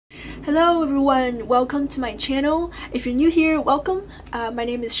Hello everyone, welcome to my channel. If you're new here, welcome. My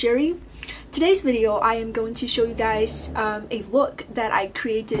name is Sherie. Today's video, I am going to show you guys a look that I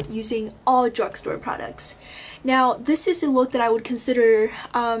created using all drugstore products. Now, this is a look that I would consider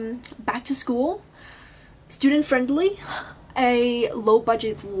back to school, student friendly, a low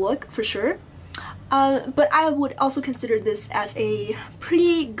budget look for sure. But I would also consider this as a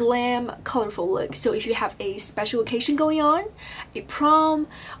pretty glam, colorful look. So if you have a special occasion going on, a prom,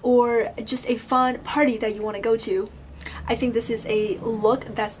 or just a fun party that you want to go to, I think this is a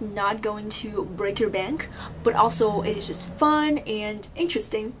look that's not going to break your bank, but also it is just fun and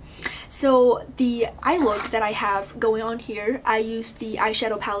interesting. So the eye look that I have going on here, I use the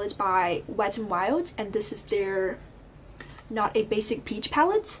eyeshadow palette by Wet n Wild, and this is their not a basic peach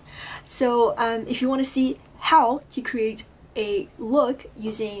palette. So if you want to see how to create a look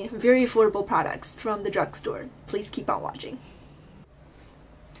using very affordable products from the drugstore, please keep on watching.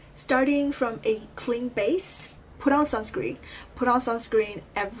 Starting from a clean base, put on sunscreen. Put on sunscreen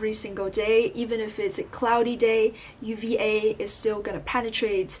every single day. Even if it's a cloudy day, UVA is still gonna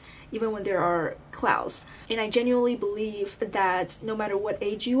penetrate even when there are clouds. And I genuinely believe that no matter what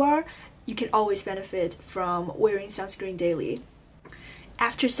age you are, you can always benefit from wearing sunscreen daily.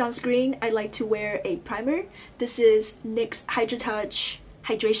 After sunscreen, I like to wear a primer. This is NYX Hydra Touch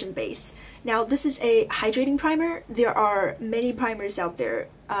Hydration Base. Now, this is a hydrating primer. There are many primers out there.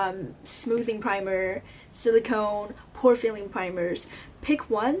 Smoothing primer, silicone, pore filling primers. Pick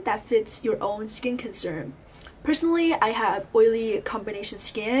one that fits your own skin concern. Personally, I have oily combination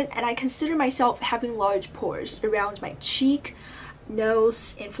skin, and I consider myself having large pores around my cheek,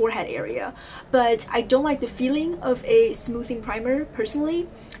 nose, and forehead area, but I don't like the feeling of a smoothing primer personally,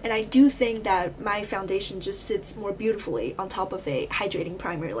 and I do think that my foundation just sits more beautifully on top of a hydrating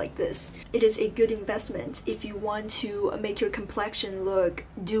primer like this. It is a good investment if you want to make your complexion look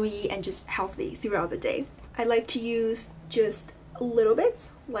dewy and just healthy throughout the day. I like to use just a little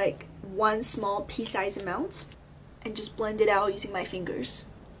bit, like one small pea-sized amount, and just blend it out using my fingers.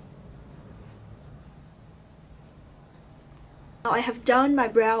 Now, I have done my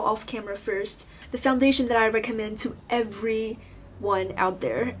brow off camera first. The foundation that I recommend to everyone out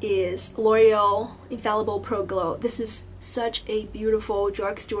there is L'Oreal Infallible Pro Glow. This is such a beautiful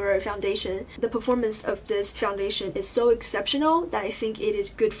drugstore foundation. The performance of this foundation is so exceptional that I think it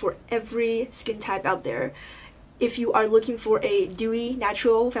is good for every skin type out there if you are looking for a dewy,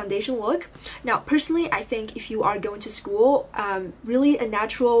 natural foundation look. Now, personally, I think if you are going to school, really a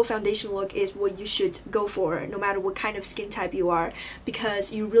natural foundation look is what you should go for, no matter what kind of skin type you are,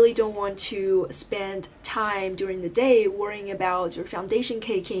 because you really don't want to spend time during the day worrying about your foundation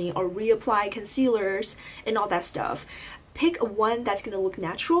caking or reapply concealers and all that stuff. Pick one that's gonna look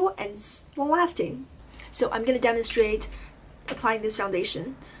natural and long-lasting. So I'm gonna demonstrate applying this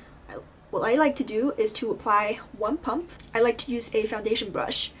foundation. What I like to do is to apply one pump. I like to use a foundation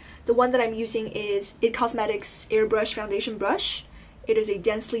brush. The one that I'm using is IT Cosmetics Airbrush Foundation Brush. It is a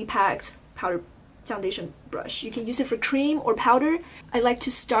densely packed powder foundation brush. You can use it for cream or powder. I like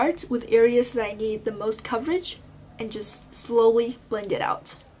to start with areas that I need the most coverage and just slowly blend it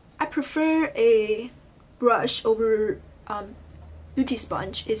out. I prefer a brush over beauty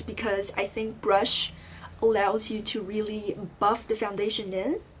sponge is because I think brush allows you to really buff the foundation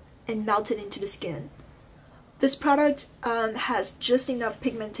in and melt it into the skin. This product has just enough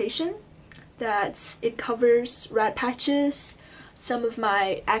pigmentation that it covers red patches, some of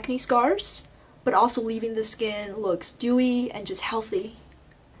my acne scars, but also leaving the skin looks dewy and just healthy.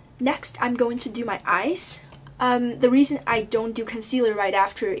 Next, I'm going to do my eyes. The reason I don't do concealer right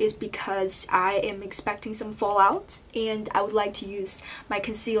after is because I am expecting some fallout, and I would like to use my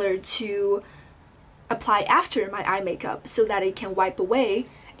concealer to apply after my eye makeup so that it can wipe away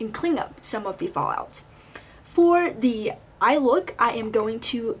and clean up some of the fallout. For the eye look, I am going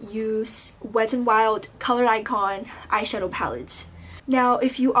to use Wet n Wild Color Icon eyeshadow palette. Now,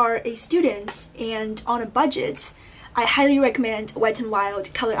 if you are a student and on a budget, I highly recommend Wet n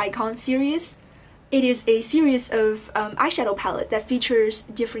Wild Color Icon series. It is a series of eyeshadow palette that features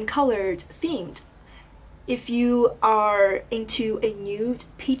different colored themed. If you are into a nude,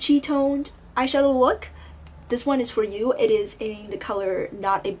 peachy toned eyeshadow look, this one is for you. It is in the color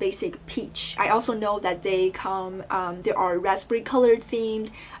Not a Basic Peach. I also know that they come, there are raspberry colored themed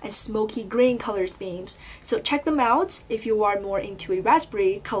and smoky green colored themes. So check them out if you are more into a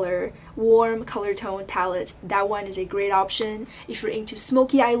raspberry color, warm color tone palette. That one is a great option. If you're into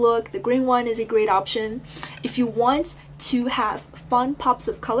smoky eye look, the green one is a great option. If you want to have fun pops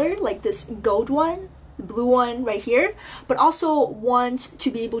of color like this gold one, blue one right here, but also want to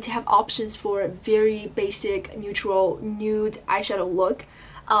be able to have options for very basic neutral nude eyeshadow look,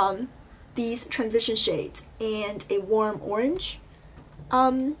 these transition shades and a warm orange.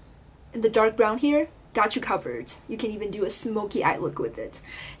 In the dark brown here, got you covered. You can even do a smoky eye look with it.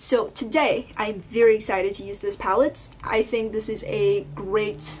 So today, I'm very excited to use this palette. I think this is a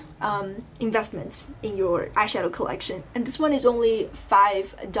great investment in your eyeshadow collection. And this one is only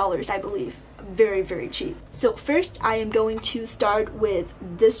 $5, I believe. Very, very cheap. So first, I am going to start with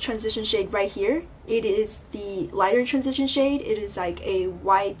this transition shade right here. It is the lighter transition shade. It is like a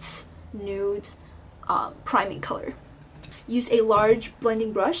white nude priming color. Use a large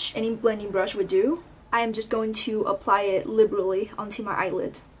blending brush. Any blending brush would do. I am just going to apply it liberally onto my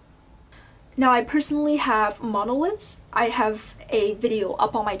eyelid. Now, I personally have monolids. I have a video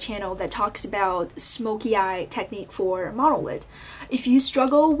up on my channel that talks about smoky eye technique for monolid. If you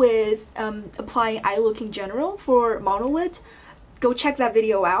struggle with applying eye look in general for monolid, go check that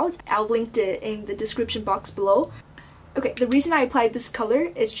video out. I'll link it in the description box below. Okay, the reason I applied this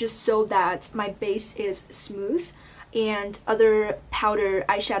color is just so that my base is smooth and other powder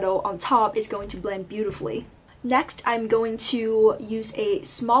eyeshadow on top is going to blend beautifully. Next, I'm going to use a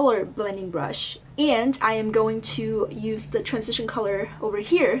smaller blending brush, and I am going to use the transition color over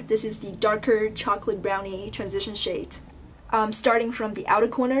here. This is the darker chocolate brownie transition shade. Starting from the outer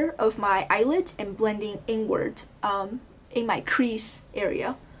corner of my eyelid and blending inward in my crease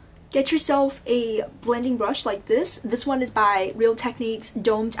area. Get yourself a blending brush like this. This one is by Real Techniques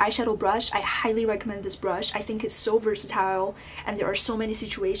Domed Eyeshadow Brush. I highly recommend this brush. I think it's so versatile and there are so many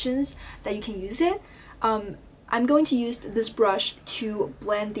situations that you can use it. I'm going to use this brush to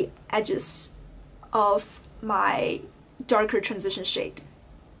blend the edges of my darker transition shade.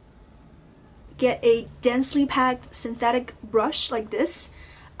 Get a densely packed synthetic brush like this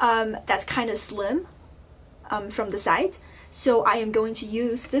that's kind of slim from the side. So I am going to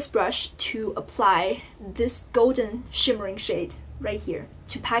use this brush to apply this golden shimmering shade right here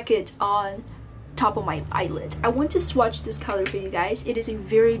to pack it on top of my eyelid. I want to swatch this color for you guys. It is a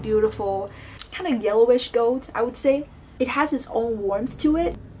very beautiful kind of yellowish gold, I would say. It has its own warmth to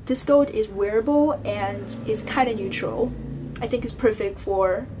it. This gold is wearable and is kind of neutral. I think it's perfect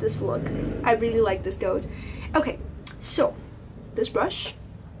for this look. I really like this gold. Okay, so this brush,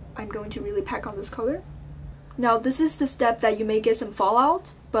 I'm going to really pack on this color. Now this is the step that you may get some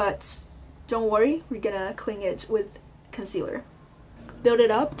fallout, but don't worry, we're gonna clean it with concealer. Build it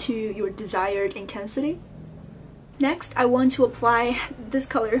up to your desired intensity. Next, I want to apply this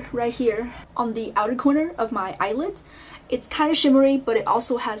color right here on the outer corner of my eyelid. It's kind of shimmery, but it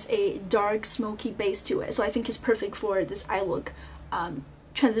also has a dark smoky base to it, so I think it's perfect for this eye look,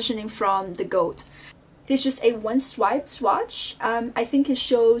 transitioning from the gold. It is just a one swipe swatch. I think it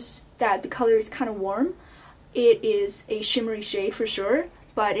shows that the color is kind of warm. It is a shimmery shade for sure,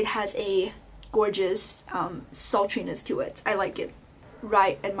 but it has a gorgeous sultriness to it. I like it.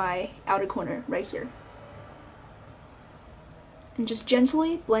 Right at my outer corner, right here. And just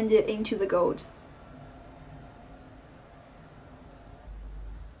gently blend it into the gold.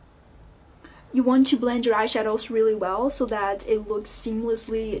 You want to blend your eyeshadows really well so that it looks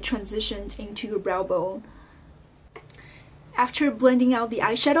seamlessly transitioned into your brow bone. After blending out the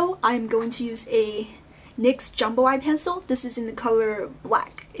eyeshadow, I'm going to use a NYX Jumbo Eye Pencil. This is in the color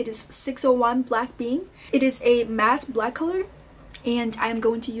black. It is 601 Black Bean. It is a matte black color, and I'm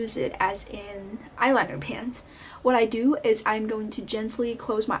going to use it as an eyeliner pen. What I do is I'm going to gently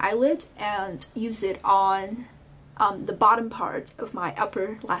close my eyelid and use it on the bottom part of my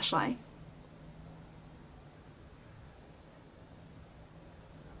upper lash line.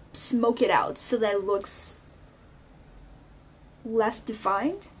 Smoke it out so that it looks less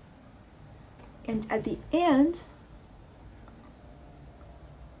defined. And at the end,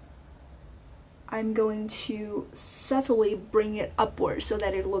 I'm going to subtly bring it upward so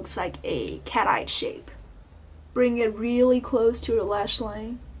that it looks like a cat-eyed shape. Bring it really close to your lash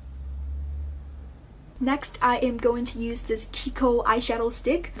line. Next, I am going to use this Kiko eyeshadow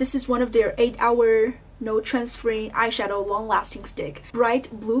stick. This is one of their 8-hour no transferring eyeshadow long-lasting stick. Bright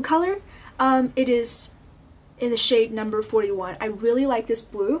blue color. It is in the shade number 41. I really like this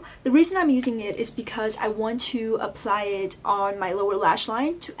blue. The reason I'm using it is because I want to apply it on my lower lash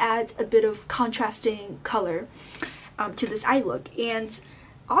line to add a bit of contrasting color to this eye look. And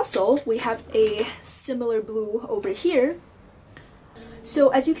also, we have a similar blue over here. So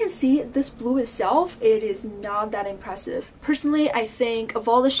as you can see, this blue itself, it is not that impressive. Personally, I think of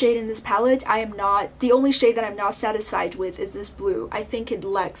all the shade in this palette, the only shade that I'm not satisfied with is this blue. I think it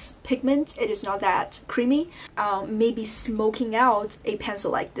lacks pigment, it is not that creamy. Maybe smoking out a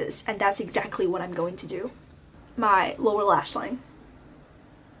pencil like this, and that's exactly what I'm going to do. My lower lash line.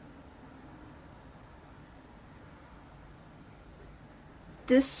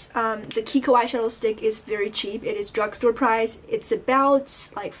 This, the Kiko eyeshadow stick is very cheap. It is drugstore price. It's about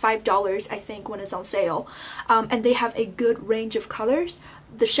like $5, I think, when it's on sale. And they have a good range of colors.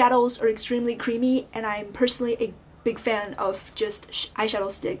 The shadows are extremely creamy, and I'm personally a big fan of just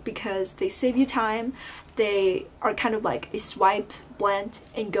eyeshadow stick because they save you time. They are kind of like a swipe, blend,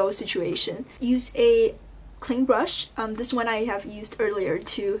 and go situation. Use a clean brush. This one I have used earlier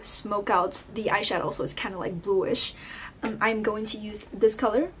to smoke out the eyeshadow, so it's kind of like bluish. I'm going to use this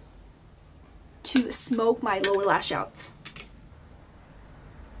color to smoke my lower lash out.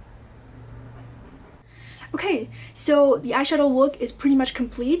 Okay, so the eyeshadow look is pretty much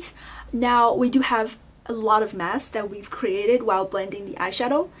complete. Now we do have a lot of masks that we've created while blending the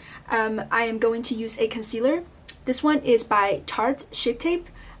eyeshadow. I am going to use a concealer. This one is by Tarte Shape Tape.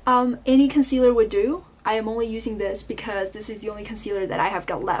 Any concealer would do. I am only using this because this is the only concealer that I have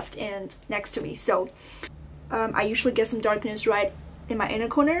got left and next to me. So I usually get some darkness right in my inner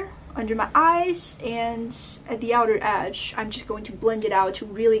corner, under my eyes, and at the outer edge. I'm just going to blend it out to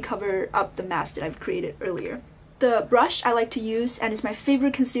really cover up the mask that I've created earlier. The brush I like to use, and it's my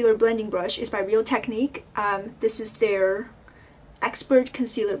favorite concealer blending brush, is by Real Technique. This is their Expert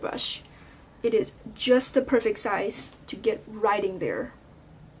Concealer Brush. It is just the perfect size to get right in there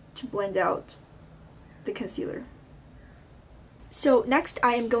to blend out the concealer. So next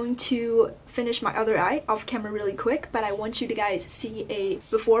I am going to finish my other eye off camera really quick, but I want you to guys see a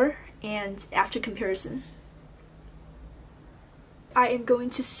before and after comparison. I am going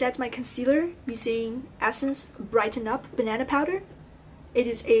to set my concealer using Essence Brighten Up Banana Powder. It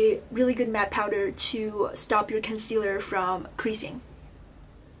is a really good matte powder to stop your concealer from creasing.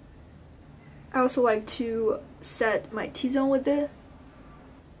 I also like to set my T-zone with it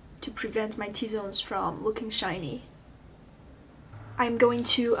to prevent my T-zones from looking shiny. I'm going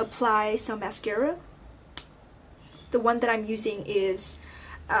to apply some mascara. The one that I'm using is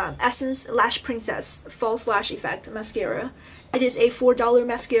Essence Lash Princess False Lash Effect Mascara. It is a $4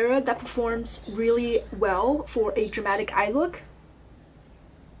 mascara that performs really well for a dramatic eye look.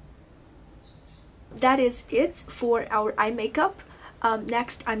 That is it for our eye makeup.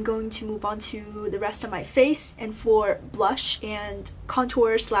 Next, I'm going to move on to the rest of my face, and for blush and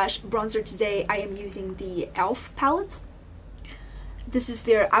contour slash bronzer today, I am using the e.l.f. palette. This is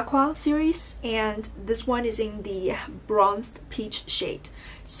their Aqua series, and this one is in the bronzed peach shade.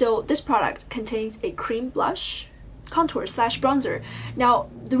 So this product contains a cream blush, contour slash bronzer. Now,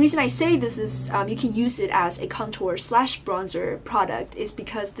 the reason I say this is you can use it as a contour slash bronzer product is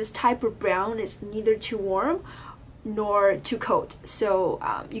because this type of brown is neither too warm nor too cold. So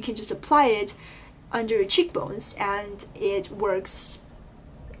you can just apply it under your cheekbones and it works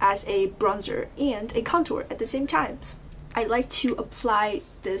as a bronzer and a contour at the same time. I like to apply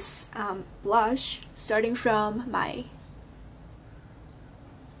this blush starting from my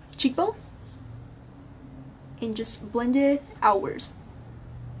cheekbone and just blend it outwards.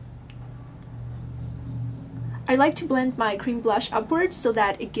 I like to blend my cream blush upwards so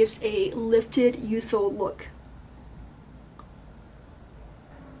that it gives a lifted, youthful look.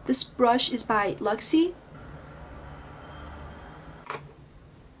 This brush is by Luxie.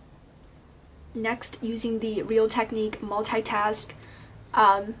 Next, using the Real Technique Multitask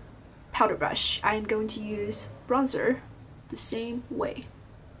powder brush, I am going to use bronzer the same way.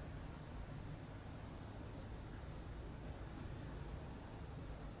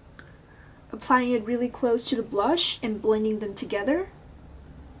 Applying it really close to the blush and blending them together.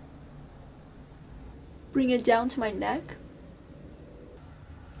 Bring it down to my neck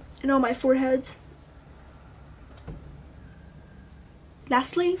and on my forehead.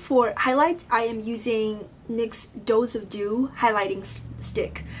 Lastly, for highlight, I am using NYX Dose of Dew highlighting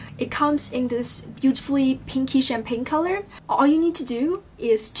stick. It comes in this beautifully pinky champagne color. All you need to do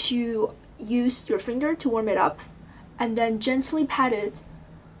is to use your finger to warm it up and then gently pat it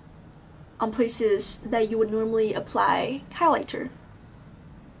on places that you would normally apply highlighter.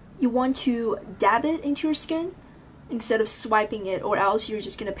 You want to dab it into your skin instead of swiping it, or else you're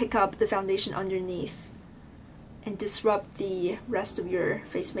just gonna pick up the foundation underneath and disrupt the rest of your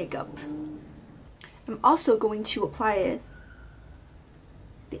face makeup. I'm also going to apply it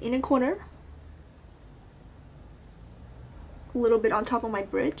the inner corner, a little bit on top of my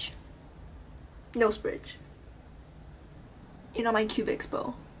bridge, nose bridge, and on my cubic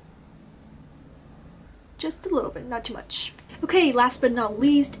bow. Just a little bit, not too much. Okay, last but not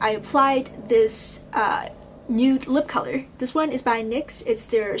least, I applied this nude lip color. This one is by NYX. It's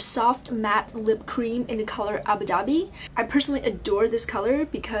their soft matte lip cream in the color Abu Dhabi. I personally adore this color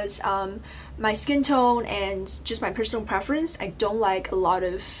because my skin tone and just my personal preference, I don't like a lot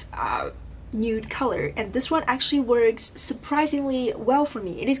of nude color, and this one actually works surprisingly well for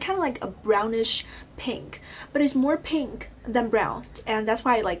me. It is kind of like a brownish pink, but it's more pink than brown, and that's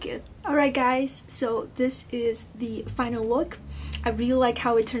why I like it. Alright guys, so this is the final look. I really like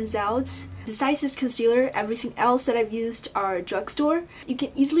how it turns out. Besides this concealer, everything else that I've used are Drugstore. You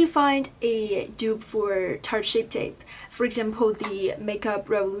can easily find a dupe for Tarte Shape Tape. For example, the Makeup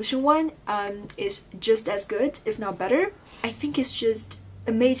Revolution one is just as good, if not better. I think it's just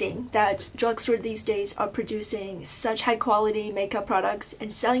amazing that Drugstore these days are producing such high quality makeup products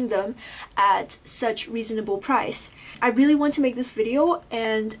and selling them at such reasonable price. I really want to make this video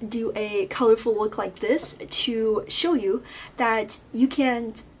and do a colorful look like this to show you that you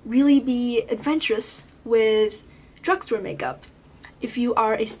can really be adventurous with drugstore makeup. If you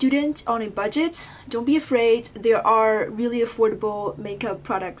are a student on a budget, don't be afraid. There are really affordable makeup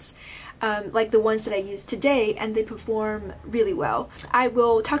products like the ones that I use today, and they perform really well. I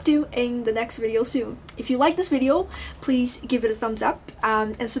will talk to you in the next video soon. If you like this video, please give it a thumbs up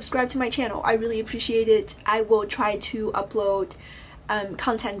and subscribe to my channel. I really appreciate it. I will try to upload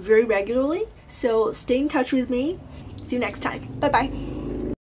content very regularly, so stay in touch with me. See you next time. Bye bye.